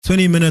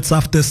20 minutes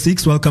after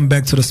 6. Welcome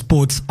back to the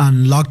Sports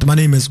Unlocked. My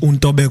name is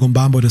Untobe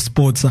Gumbambo, the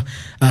Sports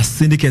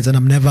Syndicate, and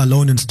I'm never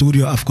alone in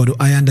studio. I've got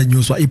Ayanda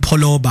Newswa,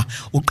 Ipoloba,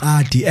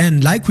 Ukadi.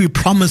 And like we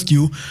promised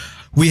you,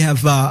 we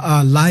have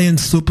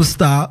Lions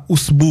superstar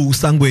Sbu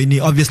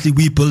Sangweni. Obviously,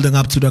 we're building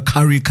up to the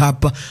Currie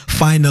Cup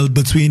final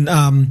between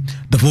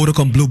the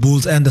Vodacom Blue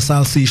Bulls and the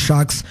South Sea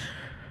Sharks.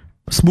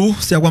 Sbu,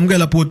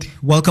 siyakwamukela puti.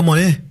 Welcome on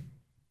air.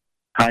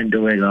 Hi,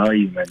 Ndoe. How are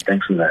you, man?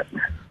 Thanks for that,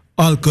 man.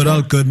 All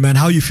good, man.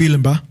 How you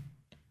feeling, bro?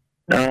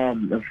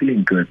 I'm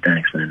feeling good,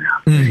 thanks, man.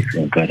 Really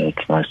feeling good. It's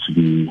nice to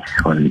be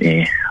on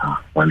air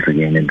once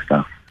again and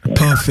stuff.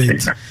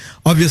 Perfect.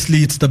 Obviously,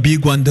 it's the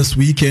big one this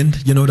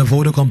weekend. You know, the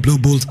Vodacom Blue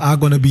Bulls are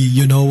going to be,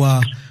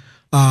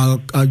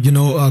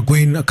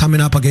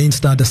 coming up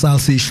against the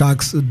South Sea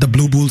Sharks. The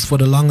Blue Bulls, for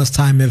the longest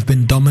time, have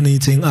been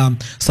dominating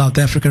South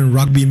African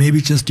rugby.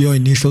 Maybe just your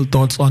initial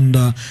thoughts on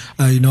the,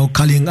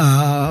 Culling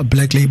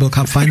Black Label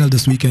Cup final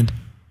this weekend.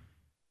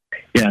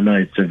 Yeah, no,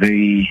 it's going to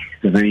be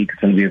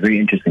a very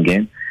interesting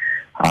game.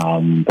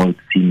 Both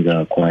teams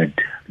are quite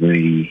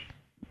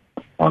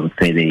I would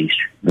say they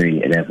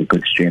have a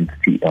good strength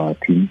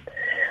team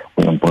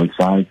on both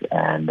sides,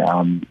 and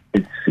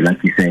it's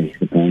like you say,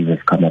 the Bulls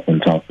have come up on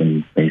top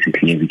in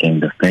basically every game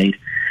they've played,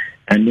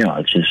 and yeah,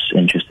 it's just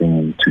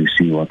interesting to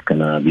see what's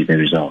gonna be the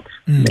results,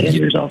 the end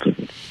result of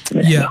it.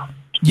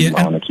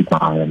 I want to keep my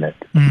eye on it.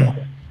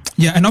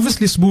 Yeah, and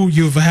obviously, Sbu,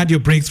 you've had your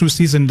breakthrough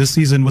season this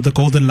season with the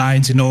Golden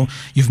Lions. You know,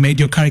 you've made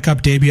your Currie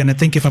Cup debut, and I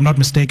think, if I'm not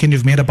mistaken,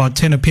 you've made about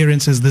 10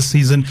 appearances this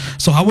season.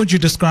 So how would you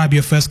describe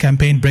your first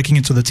campaign breaking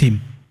into the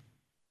team?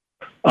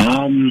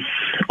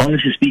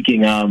 Honestly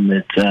speaking,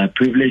 it's a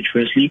privilege,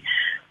 firstly,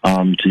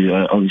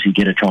 to obviously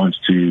get a chance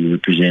to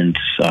represent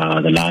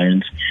the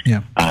Lions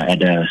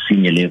at a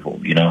senior level,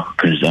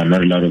 because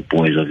not a lot of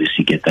boys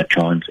obviously get that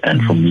chance.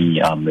 And for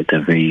me, it's a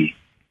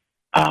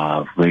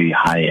very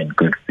high and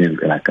good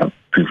a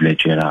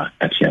privilege that I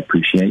actually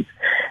appreciate.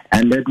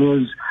 And it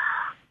was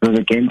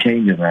a game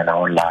changer, man. I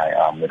won't lie.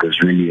 It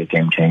was really a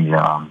game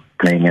changer.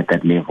 Playing at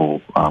that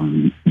level,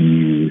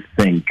 you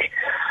think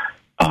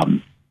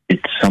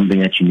it's something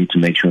that you need to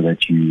make sure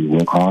that you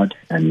work hard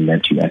and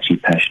that you're actually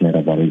passionate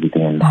about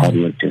everything. And hard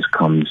work just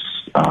becomes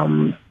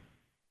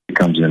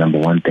the number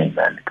one thing,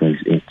 man, because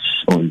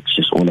it's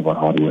just all about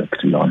hard work,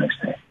 to be honest.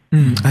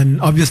 And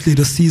obviously,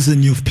 the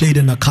season you've played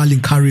in the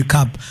Carling Currie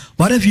Cup,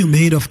 what have you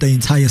made of the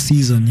entire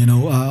season,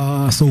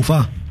 so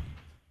far?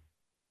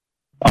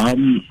 For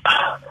me,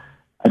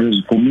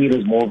 it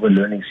was more of a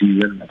learning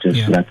season.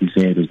 Like you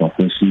said, it was my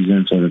first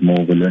season, so it was more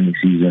of a learning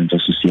season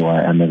just to see who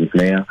I am as a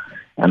player,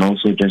 and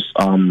also just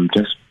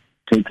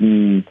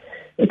taking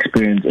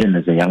experience in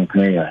as a young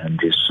player, and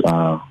just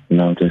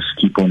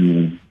keep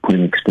on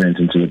putting experience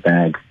into the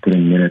bag,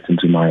 putting minutes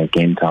into my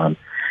game time.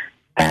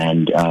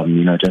 And,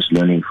 just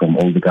learning from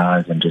all the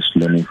guys and just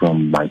learning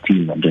from my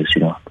team and just,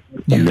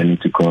 learning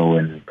to grow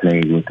and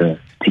play with a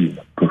team,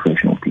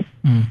 professional team.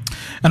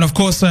 And of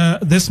course,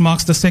 this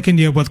marks the second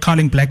year with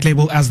Carling Black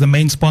Label as the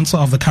main sponsor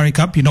of the Currie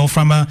Cup.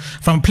 From a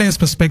player's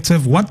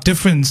perspective, what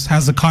difference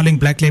has the Carling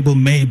Black Label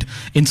made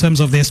in terms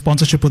of their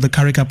sponsorship with the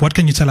Currie Cup? What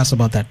can you tell us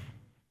about that?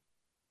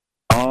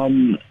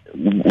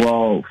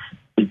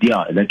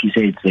 Like you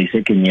say, it's their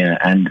second year,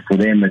 and for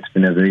them,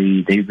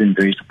 they've been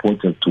very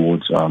supportive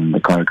towards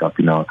the Currie Cup.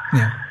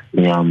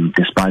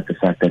 Despite the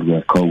fact that we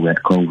had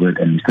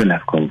COVID, and we still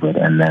have COVID,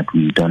 and that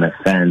we don't have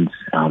fans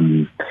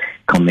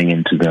coming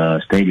into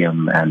the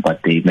stadium,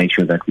 but they make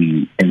sure that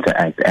we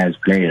interact as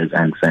players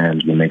and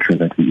fans. We make sure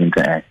that we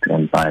interact,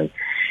 and by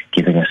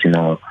giving us,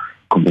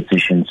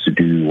 competitions to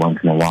do once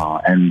in a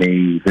while, and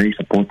they're very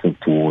supportive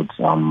towards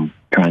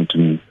trying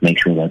to make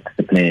sure that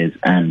the players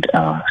and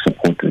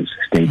supporters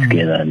stay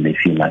together and they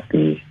feel like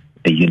they're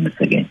units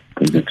again.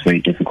 Because it's very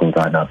difficult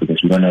right now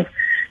because we don't have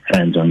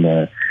fans on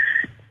the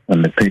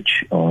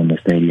pitch or on the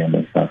stadium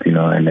and stuff,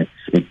 and it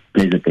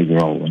plays a big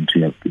role into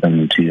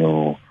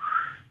your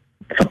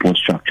support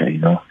structure,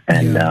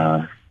 And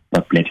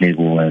but Black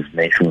Label has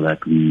made sure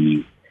that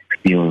we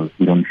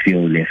don't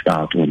feel left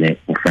out, or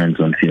fans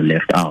don't feel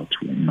left out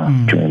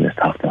during this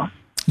tough time.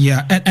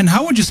 Yeah, and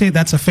how would you say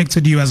that's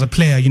affected you as a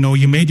player?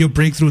 You made your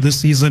breakthrough this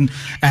season,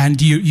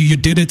 and you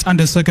did it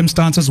under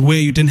circumstances where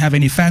you didn't have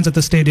any fans at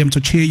the stadium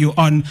to cheer you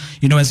on,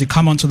 as you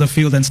come onto the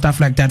field and stuff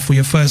like that for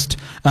your first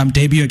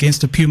debut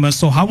against the Pumas.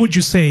 So how would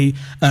you say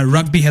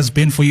rugby has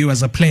been for you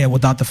as a player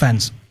without the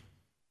fans?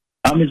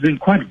 It's been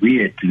quite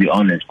weird, to be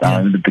honest.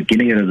 In the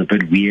beginning, it was a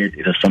bit weird.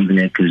 It was something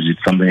that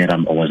I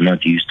was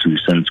not used to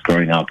since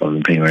growing up. I've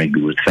been playing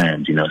rugby with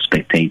fans,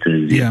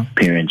 spectators, your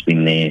parents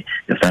being there,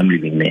 your family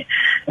being there,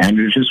 and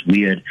it was just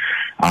weird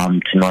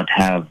to not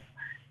have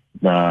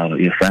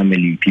your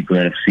family, people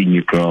that have seen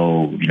you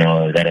grow,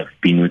 that have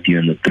been with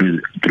you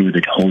through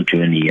the whole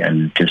journey,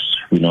 and just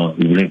it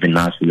would have been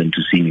nice for them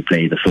to see me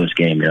play the first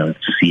game, to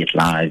see it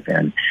live,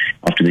 and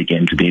after the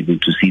game to be able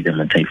to see them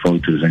and take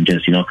photos, and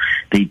just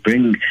they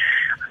bring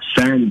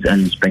fans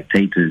and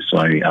spectators.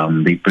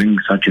 They bring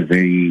such a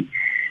very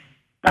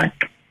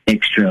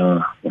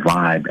extra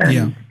vibe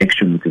and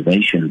extra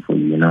motivation for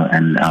you,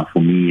 and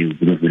for me it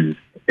would have been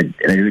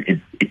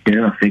it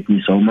didn't affect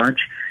me so much,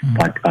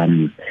 but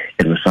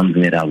it was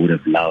something that I would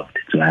have loved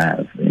to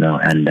have,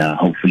 and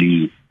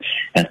hopefully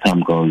as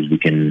time goes, we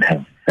can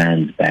have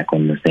fans back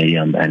on the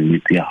stadium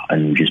and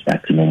just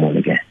back to normal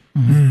again.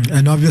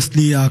 And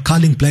obviously,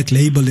 Carling Black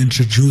Label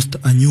introduced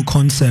a new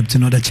concept,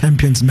 the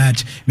Champions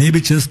Match.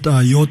 Maybe just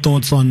your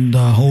thoughts on the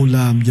whole,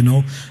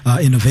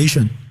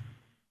 innovation.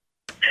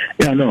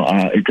 Yeah, no,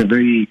 I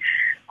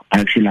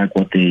actually like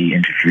what they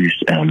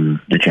introduced,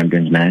 the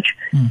Champions Match.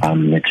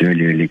 It's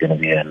really, really going to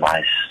be a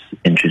nice,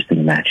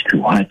 interesting match to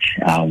watch,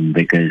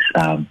 because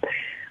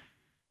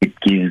it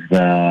gives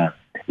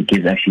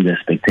actually the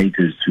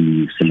spectators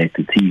to select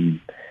a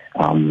team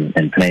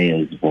and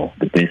players,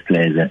 the best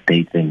players that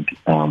they think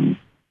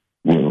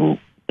will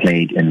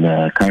play in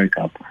the Currie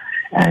Cup,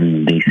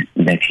 and they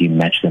actually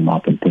match them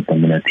up and put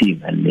them in a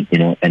team, and it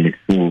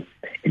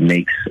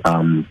makes,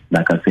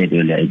 like I said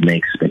earlier, it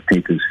makes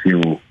spectators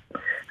feel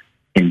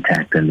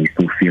intact, and they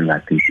still feel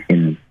like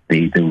they're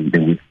with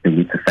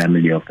the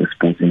family of the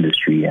sports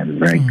industry and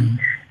rugby,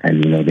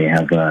 and they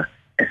have a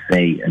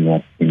say in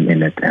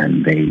it,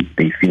 and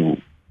they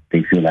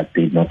feel like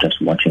they're not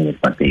just watching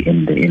it, but they're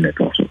in it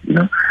also,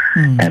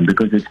 and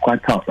because it's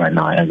quite tough right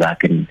now, as I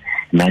can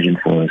imagine,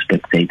 for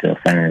spectator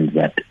fans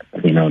that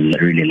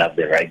really love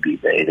their rugby,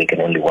 they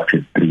can only watch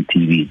it through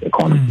TV. They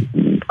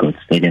can't go to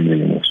stadiums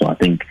anymore. So I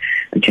think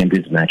the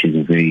Champions Match is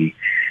a very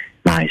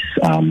nice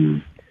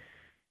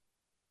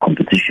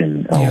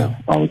competition, or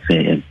I would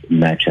say a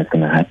match that's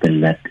going to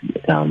happen that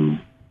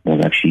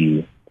was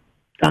actually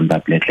done by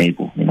Black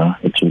Label.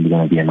 It's really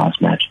going to be a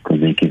nice match because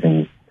they're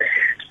giving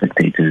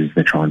spectators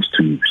the chance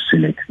to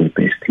select their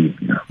best team.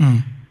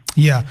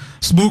 Yeah.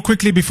 Sbu,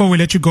 quickly before we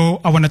let you go,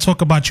 I want to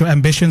talk about your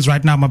ambitions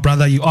right now, my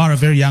brother. You are a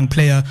very young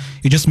player.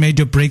 You just made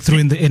your breakthrough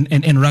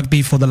in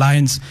rugby for the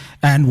Lions.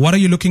 And what are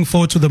you looking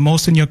forward to the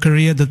most in your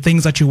career, the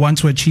things that you want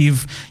to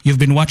achieve? You've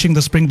been watching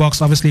the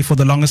Springboks, obviously, for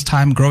the longest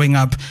time growing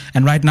up.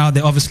 And right now,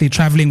 they're obviously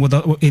traveling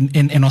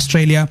in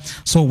Australia.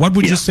 So what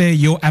would you say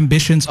your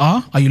ambitions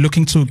are? Are you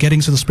looking to get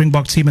into the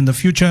Springbok team in the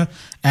future?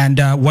 And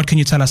what can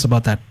you tell us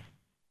about that?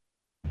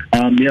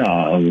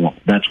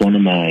 That's one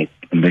of my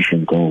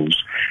ambition goals,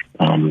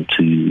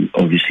 to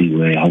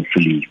obviously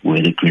hopefully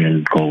wear the green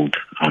and gold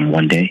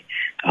one day,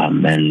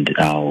 and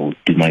I'll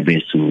do my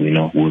best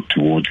to work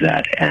towards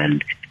that,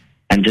 and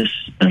just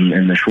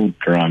in the short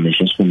run, it's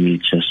just for me,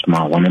 it's just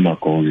one of my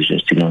goals is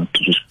just to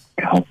just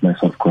help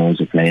myself grow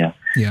as a player,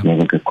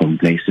 never get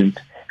complacent,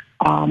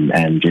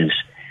 and just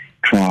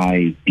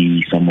try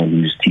be someone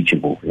who's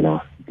teachable,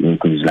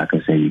 because like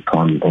I say, you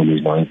can't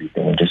always know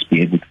everything, and just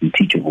be able to be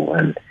teachable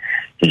and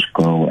just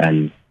go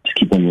and just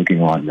keep on working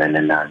hard, man,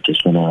 and I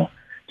just want to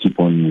keep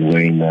on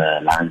wearing the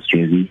Lions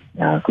jersey,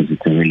 because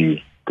it's a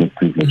really good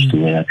privilege to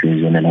wear that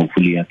jersey, and then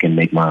hopefully I can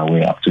make my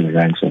way up to the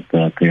ranks of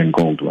the clear and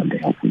gold one day,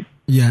 hopefully.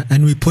 Yeah,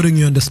 and we're putting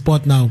you on the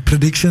spot now.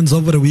 Predictions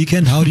over the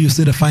weekend, how do you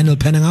see the final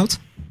panning out?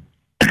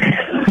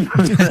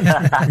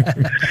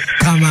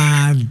 Come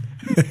on.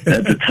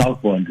 That's a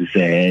tough one to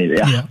say.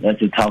 Yeah.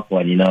 That's a tough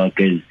one,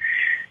 because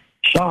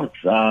Sharks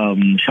have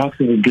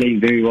been playing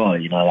very well,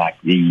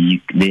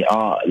 they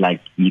are,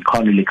 you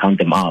can't really count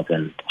them out,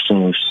 and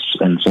so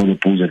the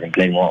Bulls have been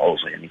playing well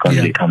also, and you can't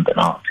really count them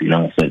out,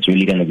 so it's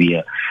really going to be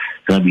a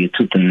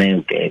tooth and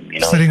nail game,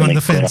 Sitting on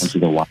the fence.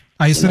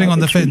 Are you sitting on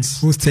the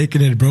fence? Who's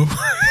taking it, bro?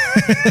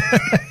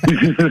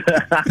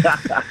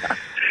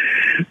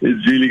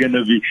 It's really going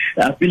to be,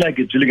 I feel like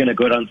it's really going to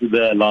go down to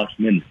the last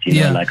minute,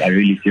 I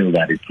really feel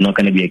that it's not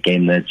going to be a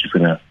game that's just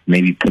going to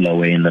maybe pull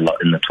away in the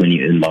last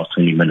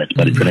 20 minutes,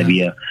 but it's going to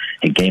be a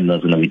game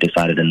that's going to be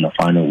decided in the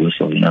final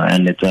whistle,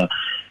 and it's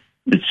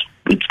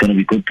going to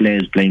be good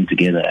players playing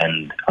together,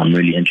 and I'm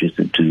really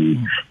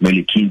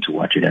really keen to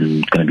watch it,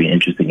 and it's going to be an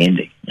interesting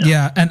ending.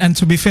 Yeah, and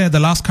to be fair, the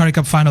last Currie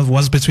Cup final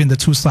was between the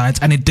two sides,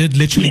 and it did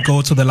literally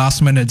go to the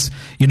last minutes,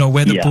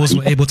 where the Bulls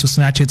were able to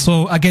snatch it.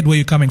 So I get where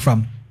you're coming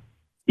from.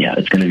 Yeah,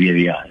 it's going to be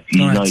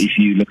if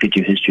you look at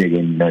your history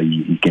again,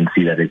 you can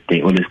see that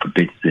they always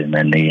competitive,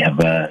 and they have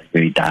a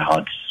very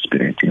diehard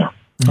spirit, All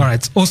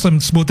right. Awesome,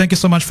 Sbu. Thank you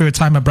so much for your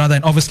time, my brother,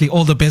 and obviously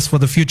all the best for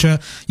the future.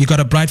 You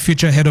got a bright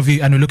future ahead of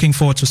you, and we're looking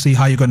forward to see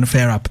how you're going to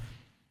fare up.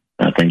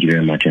 Thank you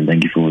very much, and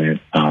thank you for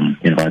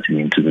inviting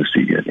me into the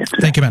studio again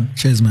today. Thank you, man.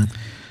 Cheers, man.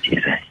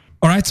 Cheers.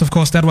 All right, of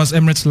course, that was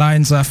Emirates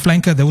Lions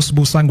flanker, the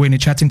Sbu Sangweni,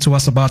 chatting to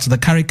us about the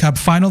Currie Cup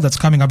final that's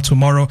coming up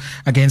tomorrow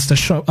against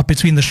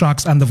between the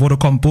Sharks and the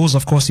Vodacom Bulls.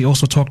 Of course, he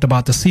also talked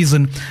about the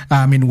season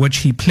in which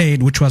he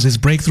played, which was his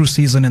breakthrough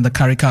season in the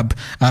Currie Cup,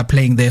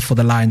 playing there for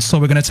the Lions. So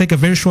we're going to take a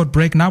very short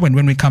break now, and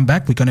when we come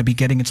back, we're going to be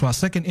getting into our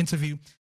second interview.